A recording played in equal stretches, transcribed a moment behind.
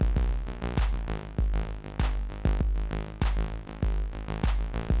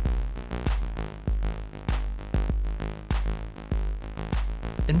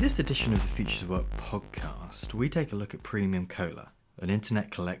In this edition of the Futures of Work podcast, we take a look at Premium Cola, an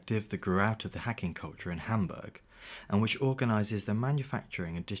internet collective that grew out of the hacking culture in Hamburg and which organises the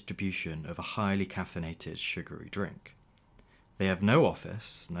manufacturing and distribution of a highly caffeinated sugary drink. They have no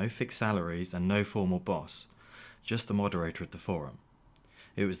office, no fixed salaries and no formal boss, just the moderator of the forum.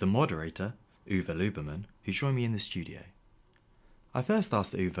 It was the moderator, Uwe Luberman, who joined me in the studio. I first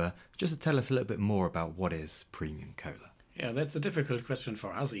asked Uwe just to tell us a little bit more about what is Premium Cola. Yeah, that's a difficult question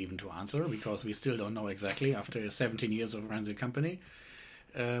for us even to answer because we still don't know exactly after 17 years of running the company.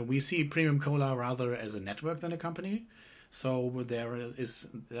 We see Premium Cola rather as a network than a company. So there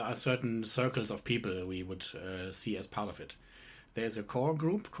are certain circles of people we would see as part of it. There's a core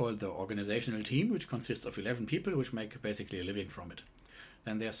group called the organizational team, which consists of 11 people, which make basically a living from it.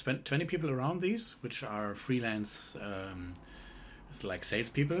 Then there's 20 people around these, which are freelance, it's like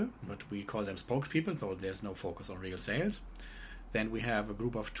salespeople, but we call them spokespeople, though there's no focus on real sales. Then we have a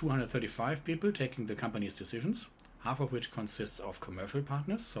group of 235 people taking the company's decisions, half of which consists of commercial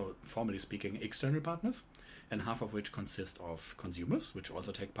partners, so formally speaking external partners, and half of which consist of consumers, which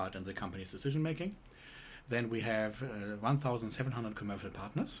also take part in the company's decision making. Then we have 1,700 commercial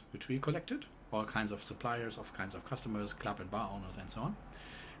partners, which we collected, all kinds of suppliers, all kinds of customers, club and bar owners, and so on.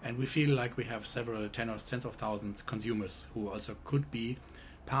 And we feel like we have several tens of thousands consumers who also could be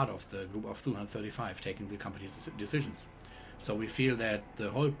part of the group of 235 taking the company's decisions. So we feel that the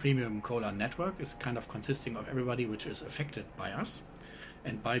whole Premium Cola network is kind of consisting of everybody which is affected by us.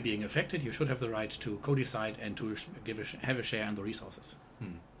 And by being affected, you should have the right to co-decide and to have a share in the resources.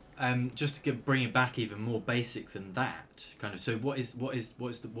 Just to bring it back even more basic than that, kind of. So what is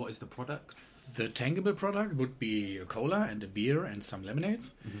the product? The tangible product would be a cola and a beer and some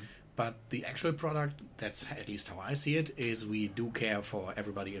lemonades. Mm-hmm. But the actual product, that's at least how I see it, is we do care for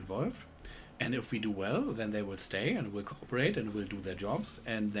everybody involved. And if we do well, then they will stay and will cooperate and will do their jobs.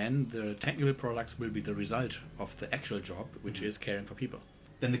 And then the tangible products will be the result of the actual job, which is caring for people.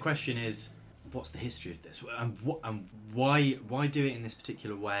 Then the question is, what's the history of this? And why do it in this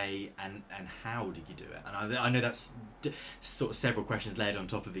particular way? And how did you do it? And I know that's sort of several questions laid on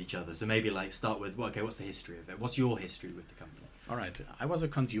top of each other. So maybe start with, what's the history of it? What's your history with the company? All right. I was a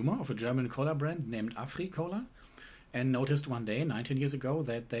consumer of a German cola brand named Afri Cola, and noticed one day, 19 years ago,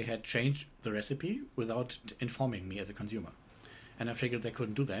 that they had changed the recipe without informing me as a consumer. And I figured they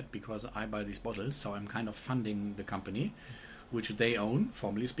couldn't do that because I buy these bottles, so I'm kind of funding the company, which they own,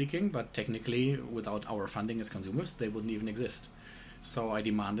 formally speaking, but technically, without our funding as consumers, they wouldn't even exist. So I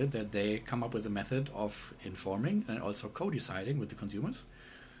demanded that they come up with a method of informing and also co-deciding with the consumers,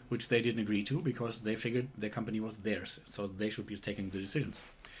 which they didn't agree to because they figured their company was theirs, so they should be taking the decisions.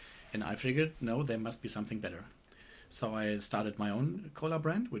 And I figured, no, there must be something better. So I started my own cola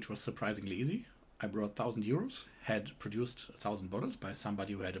brand, which was surprisingly easy. I brought 1,000 euros, had produced 1,000 bottles by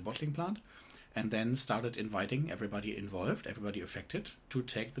somebody who had a bottling plant, and then started inviting everybody involved, everybody affected, to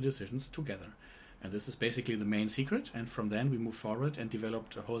take the decisions together. And this is basically the main secret. And from then we moved forward and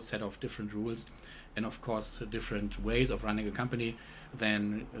developed a whole set of different rules and, of course, different ways of running a company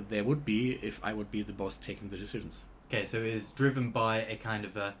than there would be if I would be the boss taking the decisions. Okay, so it was driven by a kind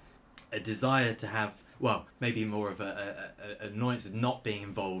of a desire to have, well, maybe more of a annoyance of not being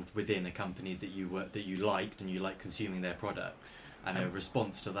involved within a company that you liked and you liked consuming their products, and a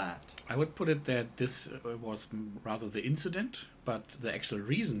response to that. I would put it that this was rather the incident, but the actual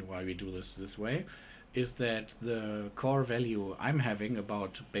reason why we do this way is that the core value I'm having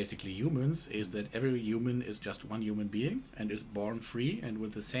about basically humans is that every human is just one human being and is born free and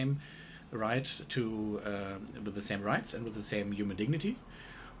with the same rights and with the same human dignity,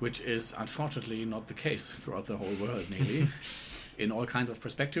 which is unfortunately not the case throughout the whole world, nearly. In all kinds of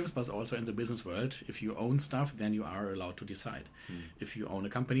perspectives, but also in the business world. If you own stuff, then you are allowed to decide. If you own a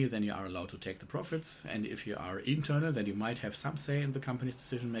company, then you are allowed to take the profits. And if you are internal, then you might have some say in the company's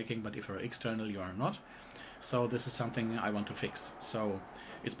decision making, but if you're external, you are not. So this is something I want to fix. So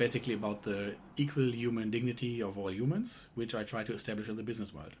it's basically about the equal human dignity of all humans, which I try to establish in the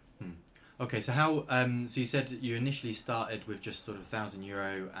business world. Okay, so how? So you said you initially started with just sort of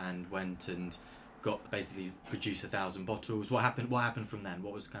 €1,000 and went and basically produced 1,000 bottles. What happened from then?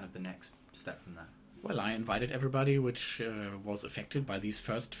 What was kind of the next step from that? Well, I invited everybody which was affected by these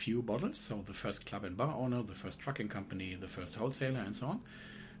first few bottles. So the first club and bar owner, the first trucking company, the first wholesaler, and so on.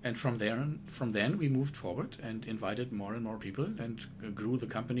 And from then we moved forward and invited more and more people and grew the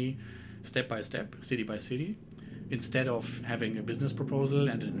company step by step, city by city, instead of having a business proposal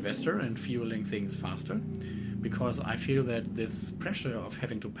and an investor and fueling things faster. Because I feel that this pressure of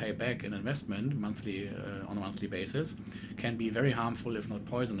having to pay back an investment on a monthly basis can be very harmful, if not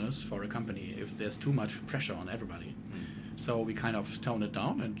poisonous, for a company if there's too much pressure on everybody. So we kind of toned it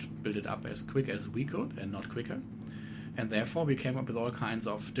down and built it up as quick as we could and not quicker. And therefore we came up with all kinds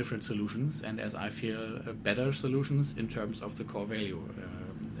of different solutions, and as I feel, better solutions in terms of the core value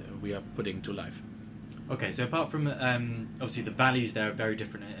we are putting to life. Okay, so apart from obviously the values there are very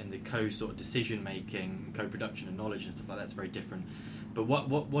different, and the sort of decision making, co-production and knowledge and stuff like that's very different. But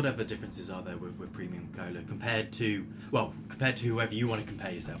what other differences are there with Premium Cola compared to whoever you want to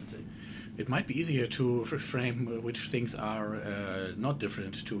compare yourself to? It might be easier to frame which things are not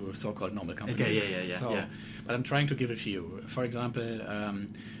different to so-called normal companies. Okay, yeah. But I'm trying to give a few. For example,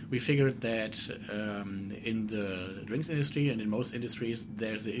 we figured that in the drinks industry and in most industries,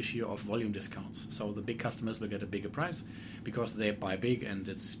 there's the issue of volume discounts. So the big customers will get a bigger price because they buy big and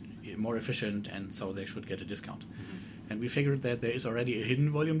it's more efficient, and so they should get a discount. And we figured that there is already a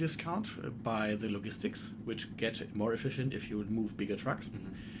hidden volume discount by the logistics, which get more efficient if you would move bigger trucks.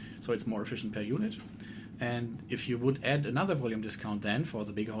 So it's more efficient per unit. And if you would add another volume discount then for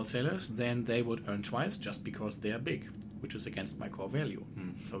the bigger wholesalers, then they would earn twice just because they are big, which is against my core value.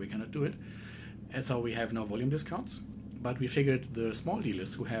 So we cannot do it. And so we have no volume discounts. But we figured the small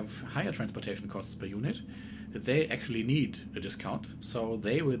dealers who have higher transportation costs per unit, they actually need a discount, so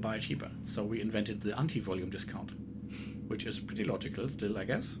they will buy cheaper. So we invented the anti-volume discount, which is pretty logical still, I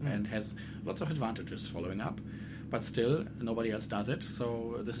guess, and has lots of advantages following up. But still, nobody else does it.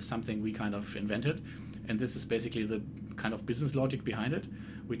 So this is something we kind of invented. And this is basically the kind of business logic behind it.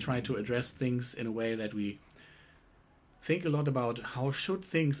 We try to address things in a way that we think a lot about how should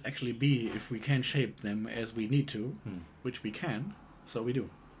things actually be if we can shape them as we need to, which we can, so we do.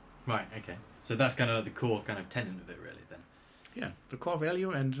 Right, okay. So that's kind of the core kind of tenet of it, really, then. Yeah, the core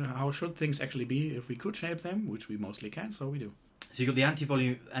value and how should things actually be if we could shape them, which we mostly can, so we do. So you've got the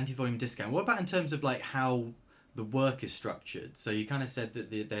anti-volume discount. What about in terms of like how the work is structured? So you kind of said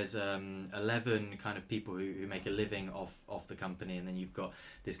that there's 11 kind of people who make a living off the company, and then you've got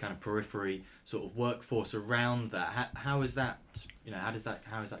this kind of periphery sort of workforce around that. How is that? How is that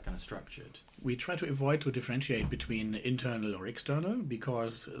kind of structured? We try to avoid to differentiate between internal or external,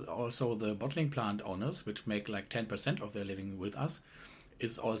 because also the bottling plant owners, which make like 10% of their living with us,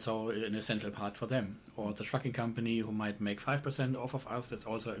 is also an essential part for them. Or the trucking company who might make 5% off of us is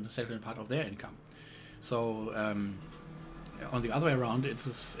also an essential part of their income. So on the other way around,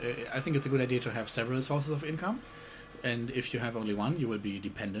 I think it's a good idea to have several sources of income. And if you have only one, you will be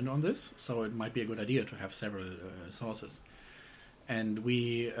dependent on this. So it might be a good idea to have several sources. And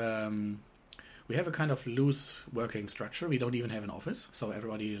we have a kind of loose working structure. We don't even have an office. So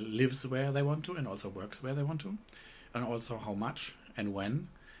everybody lives where they want to and also works where they want to. And also how much and when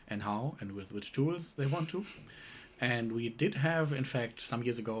and how and with which tools they want to. And we did have, in fact, some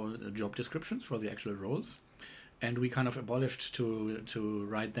years ago, job descriptions for the actual roles. And we kind of abolished to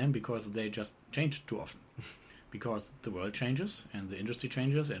write them because they just changed too often. Because the world changes and the industry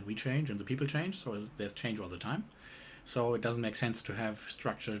changes and we change and the people change. So there's change all the time. So it doesn't make sense to have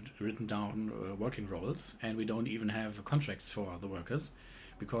structured, written down working roles. And we don't even have contracts for the workers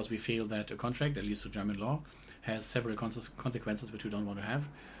because we feel that a contract, at least to German law, has several consequences which we don't want to have.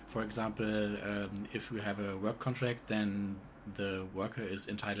 For example, if we have a work contract, then the worker is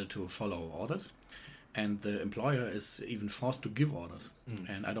entitled to follow orders, and the employer is even forced to give orders.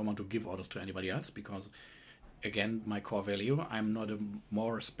 And I don't want to give orders to anybody else because, again, my core value, I'm not a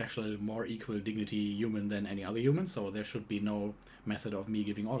more special, more equal dignity human than any other human, so there should be no method of me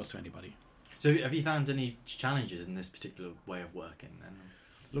giving orders to anybody. So have you found any challenges in this particular way of working then?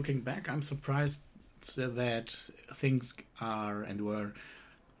 Looking back, I'm surprised that things are and were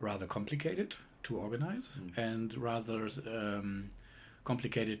rather complicated to organize and rather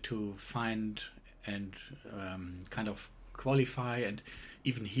complicated to find and kind of qualify and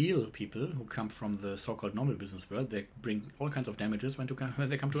even heal people who come from the so-called normal business world. They bring all kinds of damages when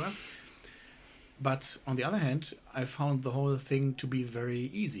they come to us. But on the other hand, I found the whole thing to be very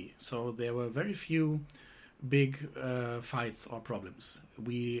easy. So there were very few big fights or problems.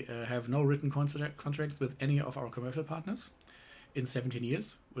 We have no written contracts with any of our commercial partners in 17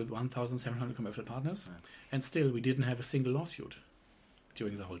 years, with 1,700 commercial partners, and still we didn't have a single lawsuit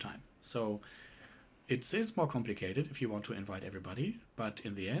during the whole time. So it is more complicated if you want to invite everybody, but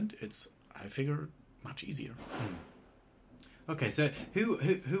in the end, it's, I figure, much easier. Okay, so who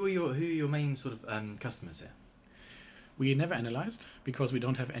are your main sort of customers here? We never analyzed because we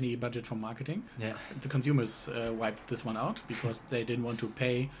don't have any budget for marketing. Yeah. The consumers wiped this one out because they didn't want to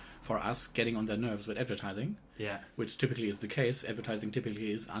pay for us getting on their nerves with advertising. Yeah. Which typically is the case. Advertising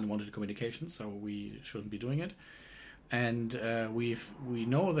typically is unwanted communication, so we shouldn't be doing it. And we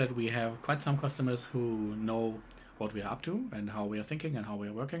know that we have quite some customers who know what we are up to and how we are thinking and how we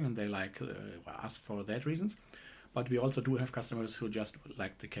are working, and they like us for that reasons. But we also do have customers who just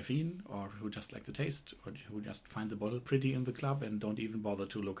like the caffeine, or who just like the taste, or who just find the bottle pretty in the club and don't even bother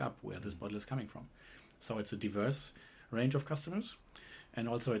to look up where this bottle is coming from. So it's a diverse range of customers, and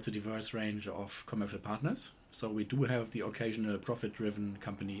also it's a diverse range of commercial partners. So we do have the occasional profit-driven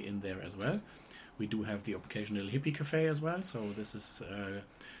company in there as well. We do have the occasional hippie cafe as well. So this is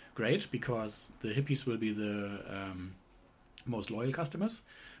great, because the hippies will be the most loyal customers.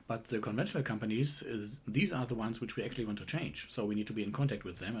 But the conventional companies, these are the ones which we actually want to change. So we need to be in contact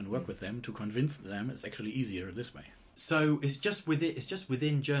with them and work with them to convince them it's actually easier this way. So it's just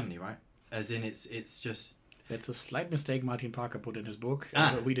within Germany, right? As in, it's just. That's a slight mistake Martin Parker put in his book.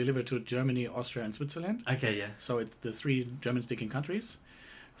 We deliver to Germany, Austria, and Switzerland. Okay, yeah. So it's the 3 German-speaking countries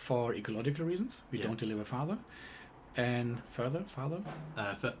for ecological reasons. We don't deliver farther. And further? Further.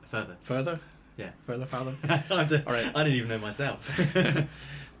 Further? Yeah. Further. All right. I didn't even know myself.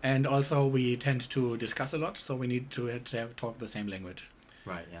 And also we tend to discuss a lot, so we need to talk the same language.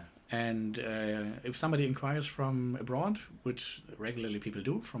 Right, yeah. And if somebody inquires from abroad, which regularly people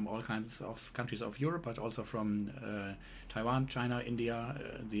do, from all kinds of countries of Europe, but also from Taiwan, China, India,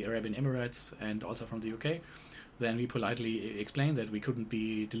 the Arabian Emirates, and also from the UK, then we politely explain that we couldn't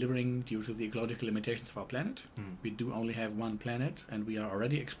be delivering due to the ecological limitations of our planet. We do only have one planet, and we are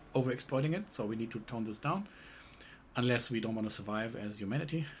already overexploiting it, so we need to tone this down, unless we don't want to survive as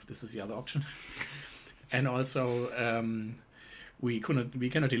humanity. This is the other option. And also, we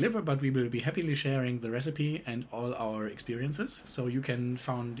cannot deliver, but we will be happily sharing the recipe and all our experiences, so you can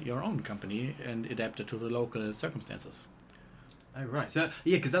found your own company and adapt it to the local circumstances. Oh, right. So,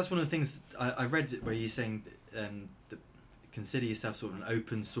 yeah, because that's one of the things I read where you're saying that consider yourself sort of an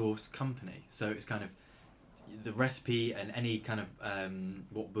open source company. So it's kind of the recipe and any kind of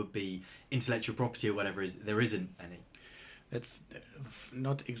what would be intellectual property or whatever there isn't any. That's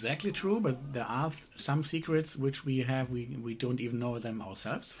not exactly true, but there are some secrets which we have. We don't even know them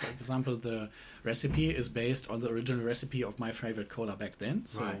ourselves. For example, the recipe is based on the original recipe of my favorite cola back then,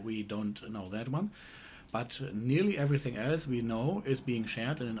 so we don't know that one. But nearly everything else we know is being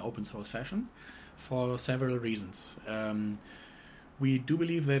shared in an open source fashion for several reasons. We do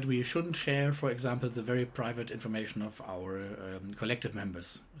believe that we shouldn't share, for example, the very private information of our collective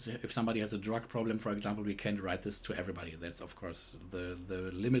members. If somebody has a drug problem, for example, we can't write this to everybody. That's, of course, the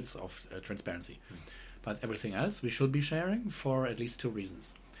limits of transparency. But everything else we should be sharing for at least 2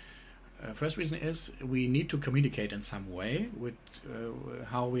 reasons. First reason is we need to communicate in some way with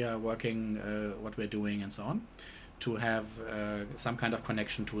how we are working, what we're doing, and so on, to have some kind of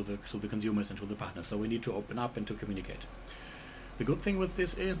connection to the consumers and to the partners. So we need to open up and to communicate. The good thing with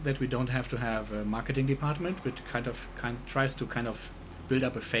this is that we don't have to have a marketing department which tries to build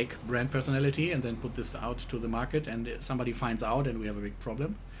up a fake brand personality and then put this out to the market, and somebody finds out and we have a big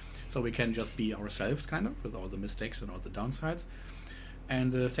problem. So we can just be ourselves with all the mistakes and all the downsides.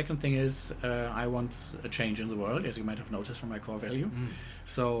 And the second thing is I want a change in the world, as you might have noticed from my core value.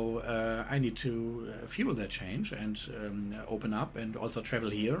 So I need to fuel that change and open up and also travel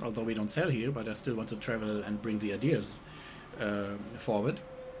here, although we don't sell here, but I still want to travel and bring the ideas forward.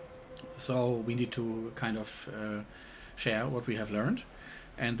 So we need to share what we have learned.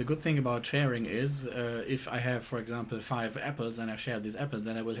 And the good thing about sharing is if I have, for example, 5 apples and I share these apples,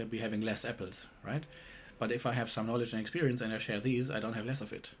 then I will be having less apples, right? But if I have some knowledge and experience and I share these, I don't have less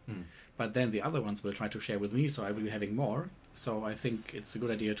of it. But then the other ones will try to share with me, so I will be having more. So I think it's a good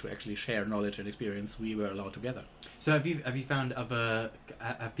idea to actually share knowledge and experience we were allowed together. So have you found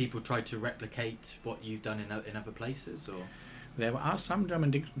have people tried to replicate what you've done in other places, or? There are some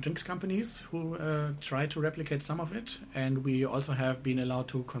German drinks companies who try to replicate some of it, and we also have been allowed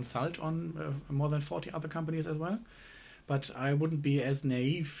to consult on more than 40 other companies as well. But I wouldn't be as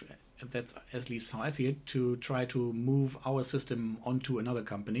naive, that's at least how I see it, to try to move our system onto another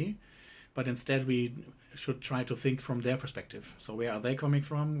company. But instead we should try to think from their perspective. So where are they coming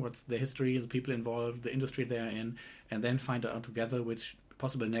from? What's the history, the people involved, the industry they're in, and then find out together which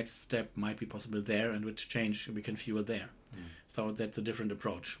possible next step might be possible there and which change we can fuel there. So that's a different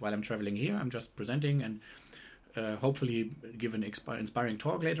approach. While I'm traveling here, I'm just presenting and hopefully give an inspiring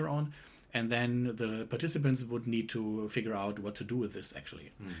talk later on. And then the participants would need to figure out what to do with this,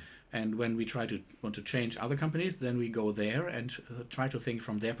 actually. And when we want to change other companies, then we go there and try to think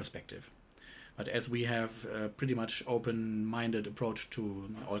from their perspective. But as we have a pretty much open-minded approach to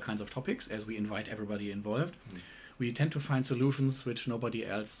all kinds of topics, as we invite everybody involved, we tend to find solutions which nobody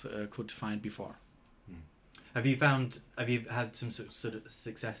else could find before. Have you had some sort of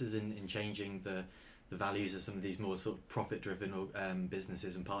successes in changing the values of some of these more sort of profit-driven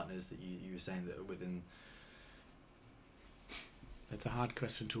businesses and partners that you were saying that are within? That's a hard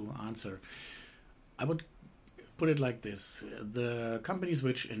question to answer. I would put it like this. The companies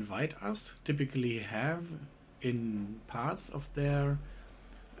which invite us typically have in parts of their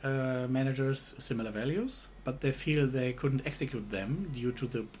managers similar values, but they feel they couldn't execute them due to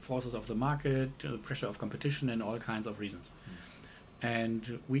the forces of the market, the pressure of competition, and all kinds of reasons.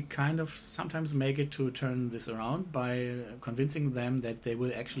 And we kind of sometimes make it to turn this around by convincing them that they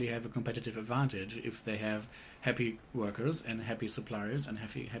will actually have a competitive advantage if they have happy workers and happy suppliers and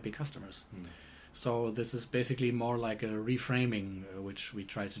happy customers. So this is basically more like a reframing, which we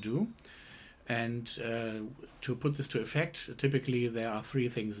try to do. And to put this to effect, typically there are three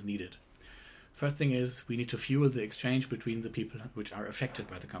things needed. First thing is we need to fuel the exchange between the people which are affected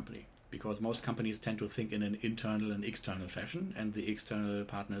by the company, because most companies tend to think in an internal and external fashion, and the external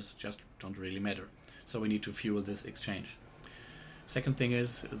partners just don't really matter. So we need to fuel this exchange. Second thing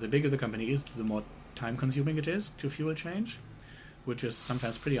is, the bigger the company is, the more time-consuming it is to fuel change, which is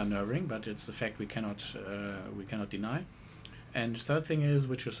sometimes pretty unnerving, but it's a fact we cannot deny. And third thing is,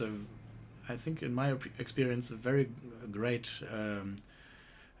 which is I think in my experience, a very great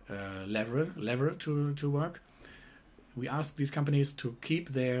lever to work. We ask these companies to keep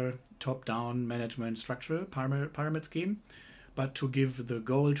their top-down management structure, pyramid scheme, but to give the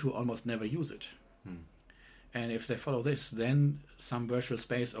goal to almost never use it. And if they follow this, then some virtual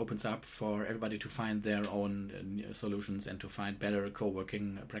space opens up for everybody to find their own solutions and to find better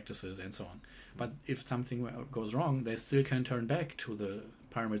co-working practices and so on. But if something goes wrong, they still can turn back to the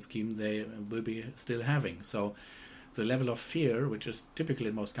pyramid scheme they will be still having. So the level of fear, which is typical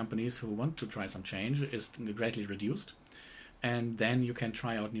in most companies who want to try some change, is greatly reduced. And then you can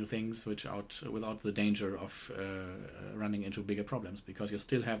try out new things without the danger of running into bigger problems, because you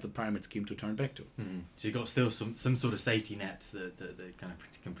still have the pyramid scheme to turn back to. So you've got still some sort of safety net that kind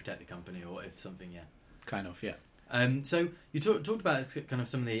of can protect the company, or if something, Kind of, yeah. So you talked about kind of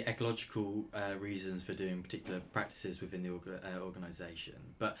some of the ecological reasons for doing particular practices within the organisation,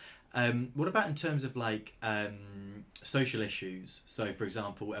 but what about in terms of like social issues? So, for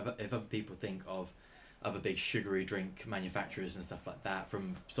example, if other people think of other big sugary drink manufacturers and stuff like that,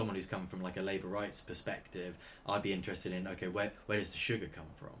 from someone who's come from like a labour rights perspective, I'd be interested in, okay, where does the sugar come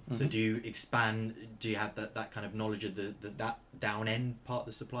from? So do you have that kind of knowledge of that down end part of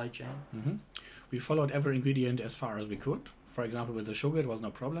the supply chain? We followed every ingredient as far as we could. For example, with the sugar, it was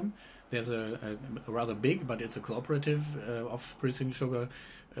no problem. There's a rather big, but it's a cooperative of producing sugar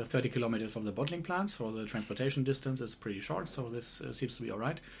 30 kilometers from the bottling plant, so the transportation distance is pretty short, so this seems to be all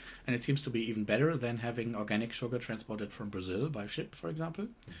right. And it seems to be even better than having organic sugar transported from Brazil by ship, for example.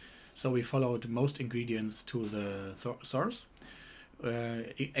 So we followed most ingredients to the source,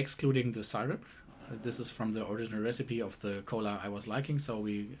 excluding the syrup. This is from the original recipe of the cola I was liking, so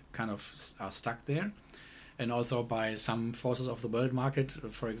we kind of are stuck there. And also by some forces of the world market.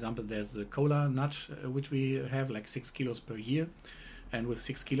 For example, there's the cola nut, which we have like 6 kilos per year. And with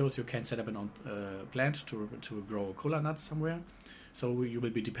 6 kilos, you can set up a plant to grow cola nuts somewhere. So you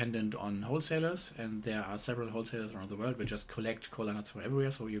will be dependent on wholesalers, and there are several wholesalers around the world which just collect cola nuts from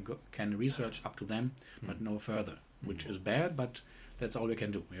everywhere. So you can research up to them, but no further, which is bad, but that's all we can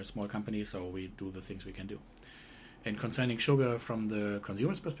do. We're a small company, so we do the things we can do. And concerning sugar from the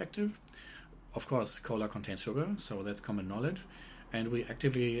consumer's perspective, of course, cola contains sugar, so that's common knowledge. And we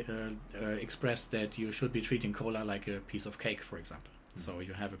actively express that you should be treating cola like a piece of cake, for example. So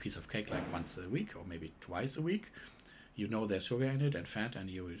you have a piece of cake like once a week or maybe twice a week. You know there's sugar in it and fat, and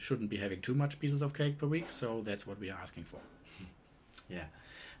you shouldn't be having too much pieces of cake per week, so that's what we are asking for. Yeah.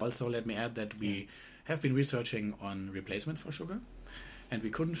 Also, let me add that we have been researching on replacements for sugar, and we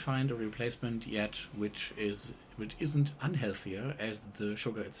couldn't find a replacement yet which isn't unhealthier as the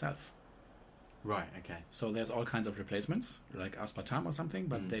sugar itself. Right, okay. So there's all kinds of replacements, like aspartame or something,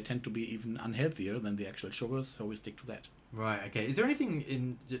 but they tend to be even unhealthier than the actual sugars, so we stick to that. Right, okay. Is there anything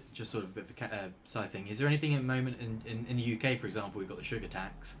in, just sort of a bit of a side thing, is there anything at the moment in the UK, for example, we've got the sugar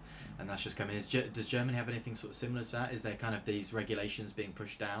tax, and that's just coming. Does Germany have anything sort of similar to that? Is there kind of these regulations being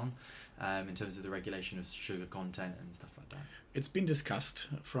pushed down in terms of the regulation of sugar content and stuff like that? It's been discussed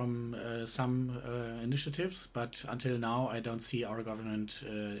from some initiatives, but until now I don't see our government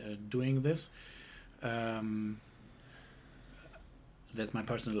doing this. That's my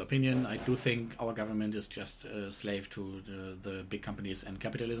personal opinion. I do think our government is just a slave to the big companies and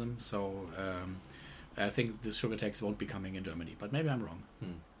capitalism. So I think this sugar tax won't be coming in Germany, but maybe I'm wrong.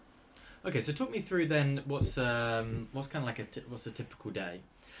 Okay, so talk me through then what's kind of like what's a typical day.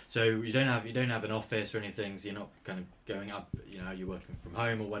 So you don't have an office or anything. So you're not kind of going up. You're working from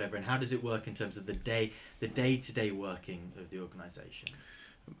home or whatever. And how does it work in terms of the day-to-day working of the organisation?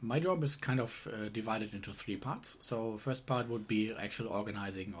 My job is kind of divided into three parts. So first part would be actual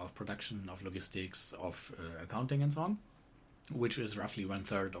organizing of production, of logistics, of accounting and so on, which is roughly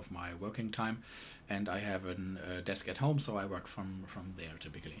 1/3 of my working time. And I have a desk at home, so I work from there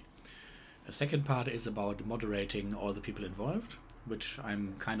typically. The second part is about moderating all the people involved, which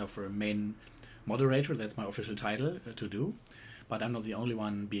I'm kind of a main moderator. That's my official title to do. But I'm not the only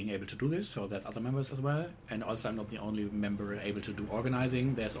one being able to do this, so there's other members as well. And also I'm not the only member able to do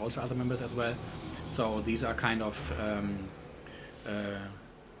organizing. There's also other members as well. So these are kind of...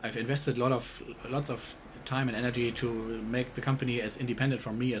 I've invested lots of time and energy to make the company as independent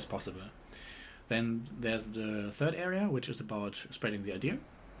from me as possible. Then there's the third area, which is about spreading the idea.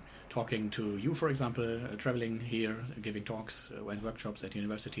 Talking to you, for example, traveling here, giving talks and workshops at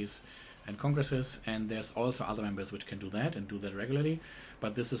universities and congresses, and there's also other members which can do that and do that regularly.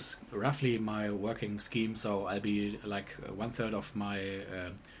 But this is roughly my working scheme, so I'll be like 1/3 of my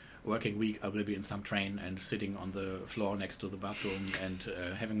working week I will be in some train and sitting on the floor next to the bathroom and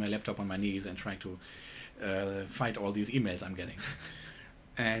having my laptop on my knees and trying to fight all these emails I'm getting.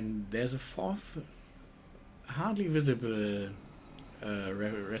 And there's a fourth, hardly visible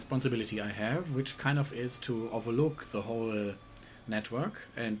responsibility I have, which kind of is to overlook the whole network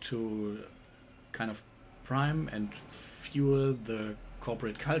and to kind of prime and fuel the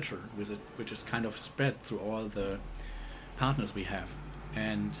corporate culture with it, which is kind of spread through all the partners we have,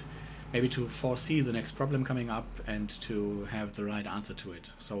 and maybe to foresee the next problem coming up and to have the right answer to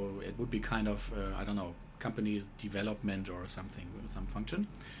it. So it would be kind of I don't know, company development or something, some function.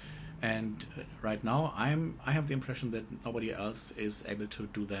 And right now I have the impression that nobody else is able to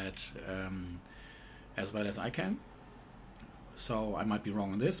do that as well as I can. So I might be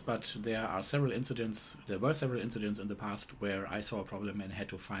wrong on this, but there were several incidents in the past where I saw a problem and had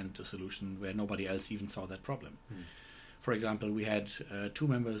to find a solution where nobody else even saw that problem. For example, we had 2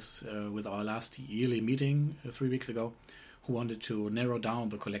 members with our last yearly meeting 3 weeks ago who wanted to narrow down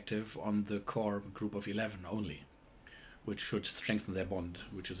the collective on the core group of 11 only, which should strengthen their bond,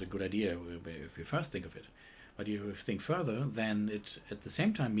 which is a good idea if you first think of it. But if you think further, then it at the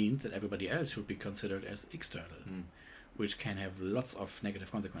same time means that everybody else should be considered as external, which can have lots of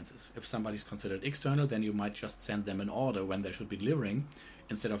negative consequences. If somebody's considered external, then you might just send them an order when they should be delivering,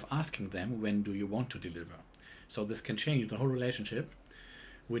 instead of asking them, when do you want to deliver? So this can change the whole relationship,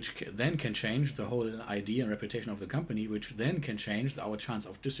 which then can change the whole idea and reputation of the company, which then can change our chance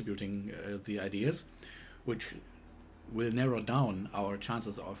of distributing the ideas, which will narrow down our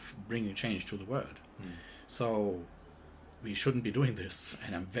chances of bringing change to the world. So we shouldn't be doing this,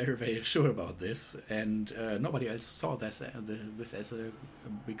 and I'm very, very sure about this, and nobody else saw this as a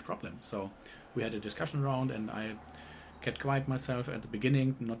big problem. So we had a discussion round, and I kept quiet myself at the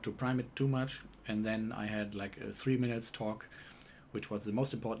beginning, not to prime it too much, and then I had like a 3 minutes talk, which was the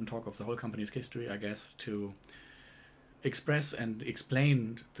most important talk of the whole company's history, I guess, to express and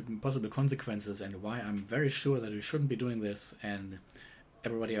explain the possible consequences and why I'm very sure that we shouldn't be doing this, and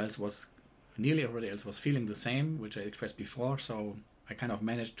nearly everybody else was feeling the same, which I expressed before, so I kind of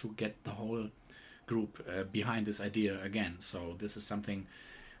managed to get the whole group behind this idea again. So this is something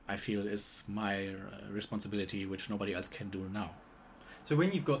I feel is my responsibility, which nobody else can do now. So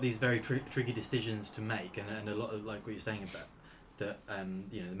when you've got these very tricky decisions to make, and a lot of, like what you're saying about that,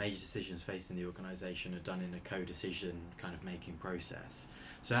 the major decisions facing the organisation are done in a co-decision kind of making process.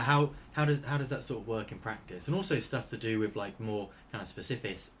 So how does that sort of work in practice? And also stuff to do with like more kind of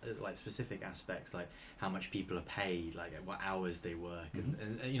specific aspects, like how much people are paid, like what hours they work,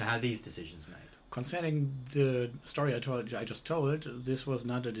 and how these decisions made. Concerning the story I just told, this was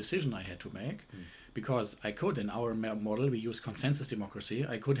not a decision I had to make, because I could, in our model, we use consensus democracy.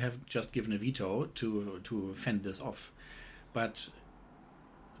 I could have just given a veto to fend this off, but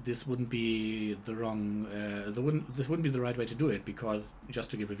this wouldn't be the right way to do it, because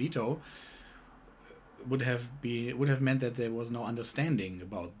just to give a veto would have meant that there was no understanding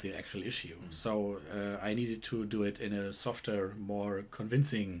about the actual issue. So I needed to do it in a softer, more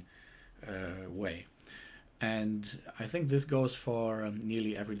convincing way. And I think this goes for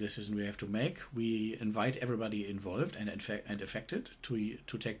nearly every decision we have to make. We invite everybody involved and affected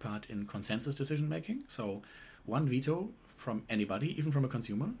to take part in consensus decision making. So one veto from anybody, even from a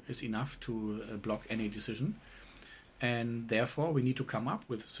consumer, is enough to block any decision. And therefore, we need to come up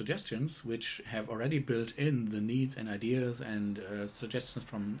with suggestions which have already built in the needs and ideas and suggestions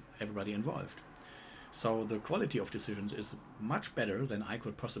from everybody involved. So the quality of decisions is much better than I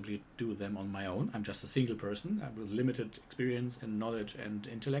could possibly do them on my own. I'm just a single person with limited experience and knowledge and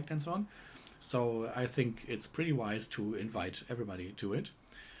intellect and so on. So I think it's pretty wise to invite everybody to it.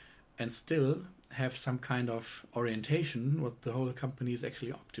 And still, have some kind of orientation what the whole company is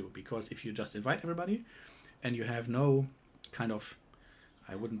actually up to. Because if you just invite everybody and you have no kind of,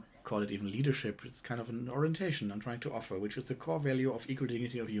 I wouldn't call it even leadership, it's kind of an orientation I'm trying to offer, which is the core value of equal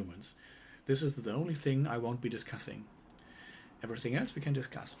dignity of humans. This is the only thing I won't be discussing. Everything else we can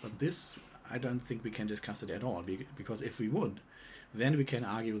discuss, but this, I don't think we can discuss it at all, because if we would, then we can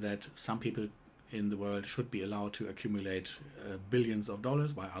argue that some people in the world should be allowed to accumulate billions of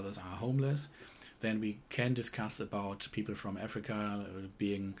dollars while others are homeless. Then we can discuss about people from Africa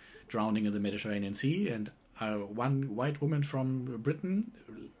being drowning in the Mediterranean Sea, and one white woman from Britain,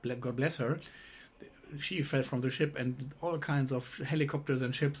 God bless her, she fell from the ship and all kinds of helicopters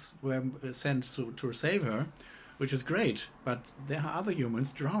and ships were sent to save her, which is great. But there are other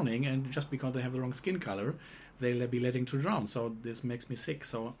humans drowning, and just because they have the wrong skin color, they'll be letting to drown. So this makes me sick.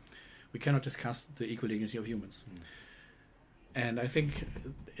 So we cannot discuss the equal dignity of humans. And I think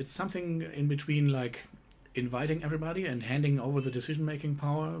it's something in between, like inviting everybody and handing over the decision-making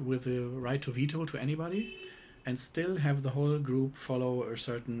power with the right to veto to anybody, and still have the whole group follow a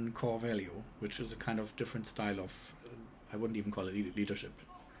certain core value, which is a kind of different style of, I wouldn't even call it leadership.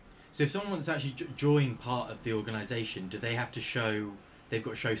 So if someone wants to actually join part of the organisation, do they have to show, they've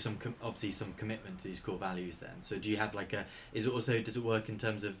got to show some, obviously some commitment to these core values then? So do you have like does it work in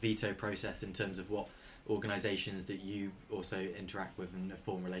terms of veto process, in terms of what organisations that you also interact with and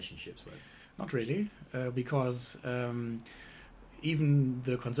form relationships with? Not really, because even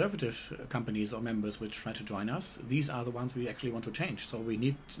the conservative companies or members which try to join us, these are the ones we actually want to change. So we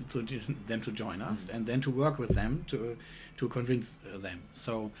need them to join us and then to work with them to convince them.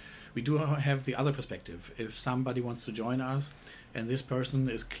 So we do have the other perspective. If somebody wants to join us and this person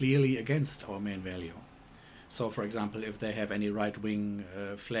is clearly against our main value, so for example, if they have any right-wing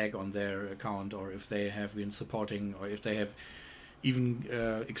flag on their account, or if they have been supporting, or if they have even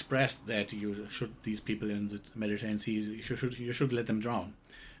expressed that these people in the Mediterranean Sea, you should let them drown,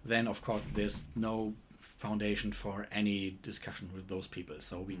 then of course there's no foundation for any discussion with those people,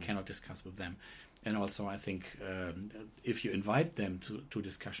 so we cannot discuss with them. And also I think if you invite them to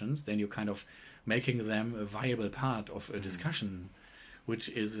discussions, then you're kind of making them a viable part of a discussion, which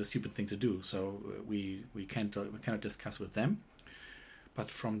is a stupid thing to do. So we cannot discuss with them. But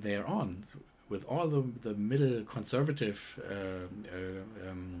from there on, with all the middle conservative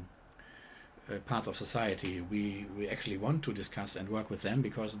parts of society, we actually want to discuss and work with them,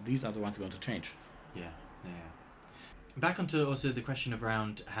 because these are the ones we want to change. Yeah. Back onto also the question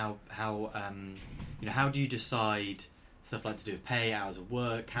around how do you decide stuff like to do with pay, hours of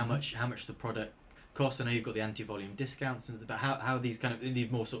work, how much the product costs? I know you've got the anti-volume discounts, but how these kind of, the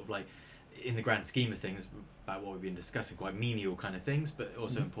more sort of like, in the grand scheme of things, about what we've been discussing, quite menial kind of things, but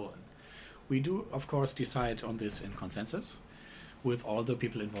also important. We do, of course, decide on this in consensus with all the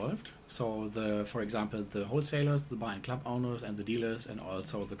people involved. So, for example, the wholesalers, the bar and club owners, and the dealers, and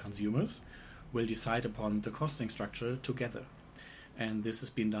also the consumers will decide upon the costing structure together. And this has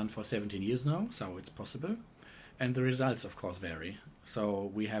been done for 17 years now, so it's possible. And the results, of course, vary.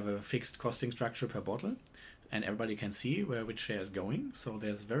 So we have a fixed costing structure per bottle, and everybody can see which share is going. So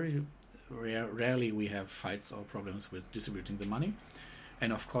there's very rarely we have fights or problems with distributing the money.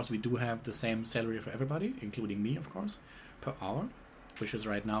 And of course, we do have the same salary for everybody, including me, of course, per hour, which is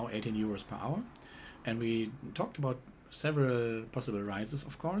right now 18 euros per hour. And we talked about several possible rises,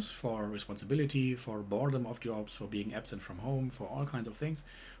 of course, for responsibility, for boredom of jobs, for being absent from home, for all kinds of things,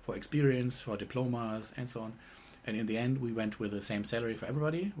 for experience, for diplomas, and so on. And in the end, we went with the same salary for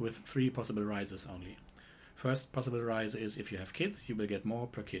everybody, with 3 possible rises only. First possible rise is if you have kids, you will get more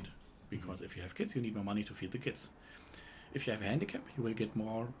per kid, because if you have kids, you need more money to feed the kids. If you have a handicap, you will get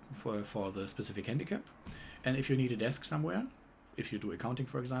more for the specific handicap. And if you need a desk somewhere, if you do accounting,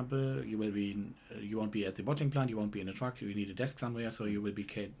 for example, you won't be at the bottling plant, you won't be in a truck, you need a desk somewhere, so you will be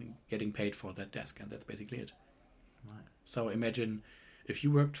getting paid for that desk, and that's basically it. Right. So imagine if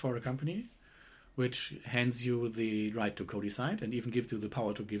you worked for a company which hands you the right to co-decide and even gives you the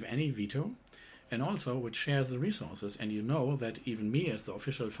power to give any veto, and also which shares the resources, and you know that even me as the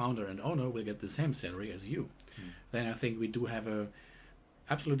official founder and owner will get the same salary as you, then I think we do have a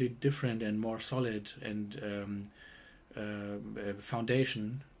absolutely different and more solid and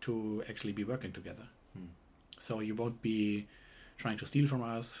foundation to actually be working together. So you won't be trying to steal from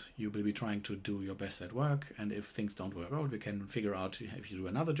us, you will be trying to do your best at work, and if things don't work out, we can figure out if you do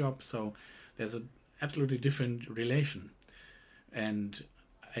another job. So there's an absolutely different relation. And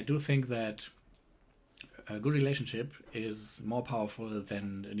I do think that a good relationship is more powerful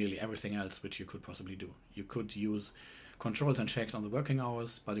than nearly everything else which you could possibly do. You could use controls and checks on the working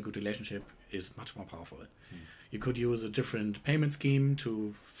hours, but a good relationship is much more powerful. You could use a different payment scheme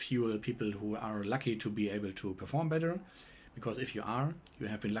to fuel people who are lucky to be able to perform better, because if you are, you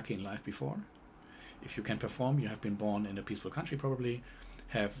have been lucky in life before. If you can perform, you have been born in a peaceful country probably,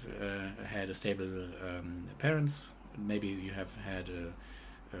 have had a stable parents, maybe you have had a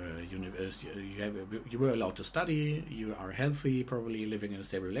university, you were allowed to study, you are healthy, probably living in a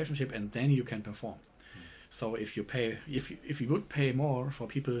stable relationship, and then you can perform. So if you would pay more for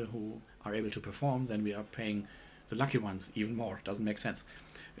people who are able to perform, then we are paying the lucky ones even more. Doesn't make sense.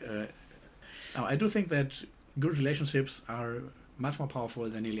 Now, I do think that good relationships are much more powerful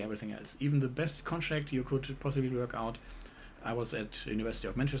than nearly everything else. Even the best contract you could possibly work out. I was at University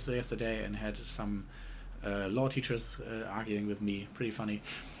of Manchester yesterday and had some law teachers arguing with me, pretty funny.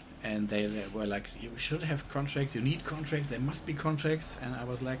 And they were like, you should have contracts, you need contracts, there must be contracts. And I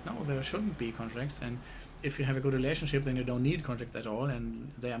was like, no, there shouldn't be contracts. And if you have a good relationship, then you don't need contracts at all,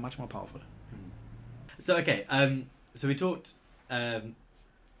 and they are much more powerful. So, okay, so we talked a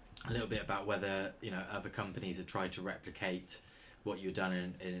little bit about whether, other companies have tried to replicate what you've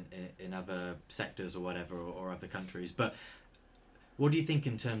done in other sectors or whatever, or other countries. But what do you think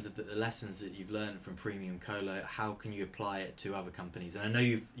in terms of the lessons that you've learned from Premium Cola? How can you apply it to other companies? And I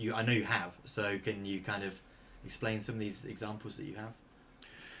know you have. So can you kind of explain some of these examples that you have?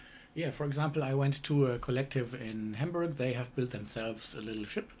 Yeah, for example, I went to a collective in Hamburg. They have built themselves a little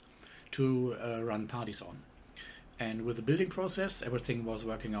ship to run parties on. And with the building process, everything was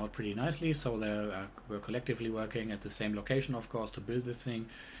working out pretty nicely. So they were collectively working at the same location, of course, to build this thing.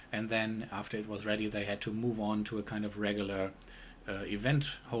 And then after it was ready, they had to move on to a kind of regular event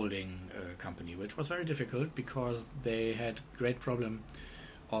holding company, which was very difficult because they had great problem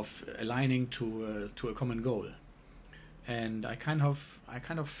of aligning to a common goal. And I kind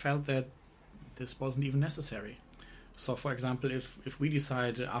of felt that this wasn't even necessary. So, for example, if we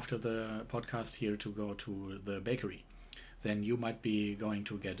decide after the podcast here to go to the bakery, then you might be going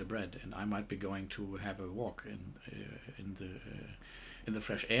to get a bread, and I might be going to have a walk in the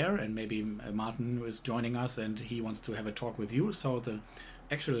fresh air, and maybe Martin is joining us, and he wants to have a talk with you. So the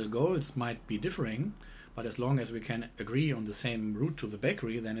actual goals might be differing, but as long as we can agree on the same route to the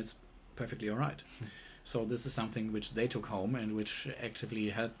bakery, then it's perfectly all right. So this is something which they took home and which actively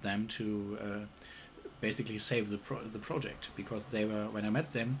helped them to basically save the project, because they were, when I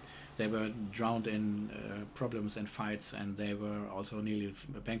met them, they were drowned in problems and fights, and they were also nearly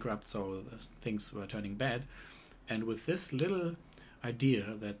bankrupt, so things were turning bad. And with this little idea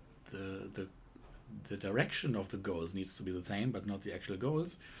that the direction of the goals needs to be the same, but not the actual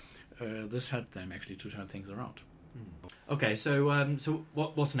goals, this helped them actually to turn things around. Okay, so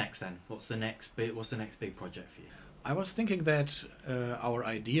what's next then? What's the next big project for you? I was thinking that our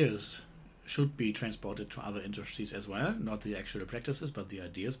ideas should be transported to other industries as well, not the actual practices, but the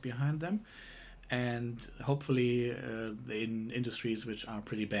ideas behind them, and hopefully in industries which are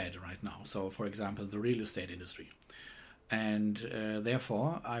pretty bad right now. So, for example, the real estate industry. And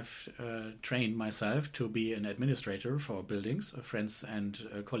therefore, I've trained myself to be an administrator for buildings, friends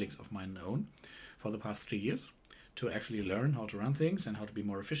and colleagues of mine own, for the past 3 years, to actually learn how to run things and how to be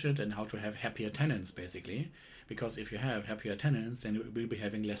more efficient and how to have happier tenants, basically. Because if you have happier tenants, then you will be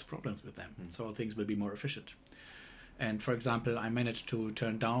having less problems with them. So things will be more efficient. And for example, I managed to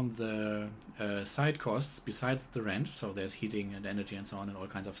turn down the side costs besides the rent. So there's heating and energy and so on and all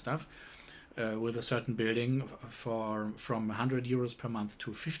kinds of stuff. With a certain building from 100 euros per month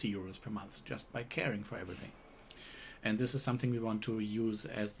to 50 euros per month, just by caring for everything. And this is something we want to use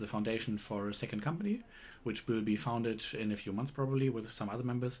as the foundation for a second company, which will be founded in a few months probably with some other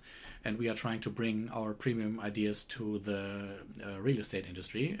members. And we are trying to bring our premium ideas to the real estate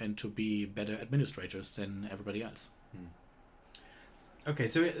industry and to be better administrators than everybody else. Okay,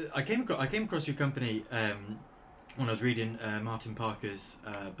 so I came across your company when I was reading Martin Parker's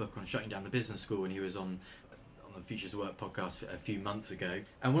book on shutting down the business school, and he was on the Futures of Work podcast a few months ago.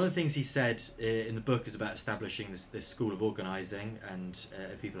 And one of the things he said in the book is about establishing this school of organising, and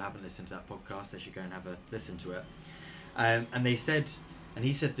if people haven't listened to that podcast, they should go and have a listen to it. And he said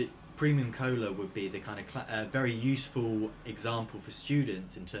that Premium Cola would be the kind of very useful example for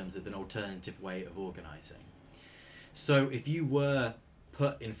students in terms of an alternative way of organising. So if you were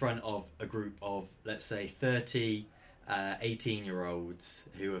put in front of a group of, let's say, 30 18-year-olds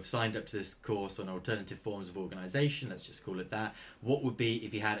who have signed up to this course on alternative forms of organisation, let's just call it that, what would be,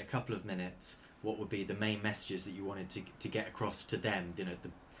 if you had a couple of minutes, what would be the main messages that you wanted to get across to them,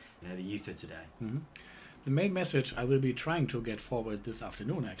 the youth of today? Mm-hmm. The main message I will be trying to get forward this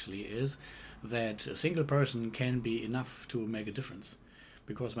afternoon actually is that a single person can be enough to make a difference.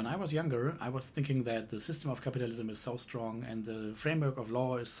 Because when I was younger, I was thinking that the system of capitalism is so strong and the framework of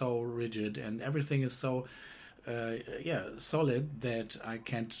law is so rigid and everything is so solid that I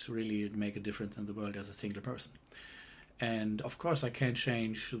can't really make a difference in the world as a single person. And of course, I can't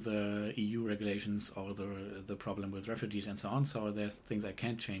change the EU regulations or the problem with refugees and so on. So there's things I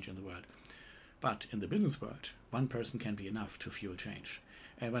can't change in the world. But in the business world, one person can be enough to fuel change.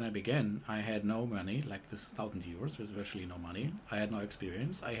 And when I began, I had no money, like this 1,000 euros, with virtually no money. I had no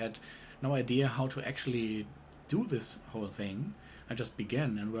experience. I had no idea how to actually do this whole thing. I just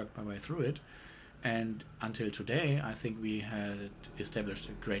began and worked my way through it. And until today, I think we had established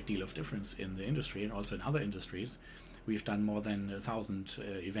a great deal of difference in the industry and also in other industries. We've done more than 1,000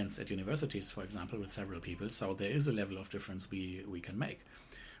 events at universities, for example, with several people. So there is a level of difference we can make.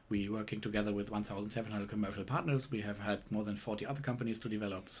 We're working together with 1,700 commercial partners. We have helped more than 40 other companies to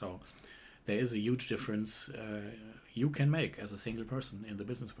develop. So there is a huge difference you can make as a single person in the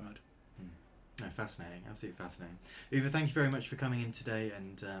business world. No, fascinating, absolutely fascinating. Uwe, thank you very much for coming in today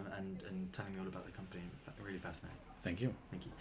and telling me all about the company. Really fascinating. Thank you. Thank you.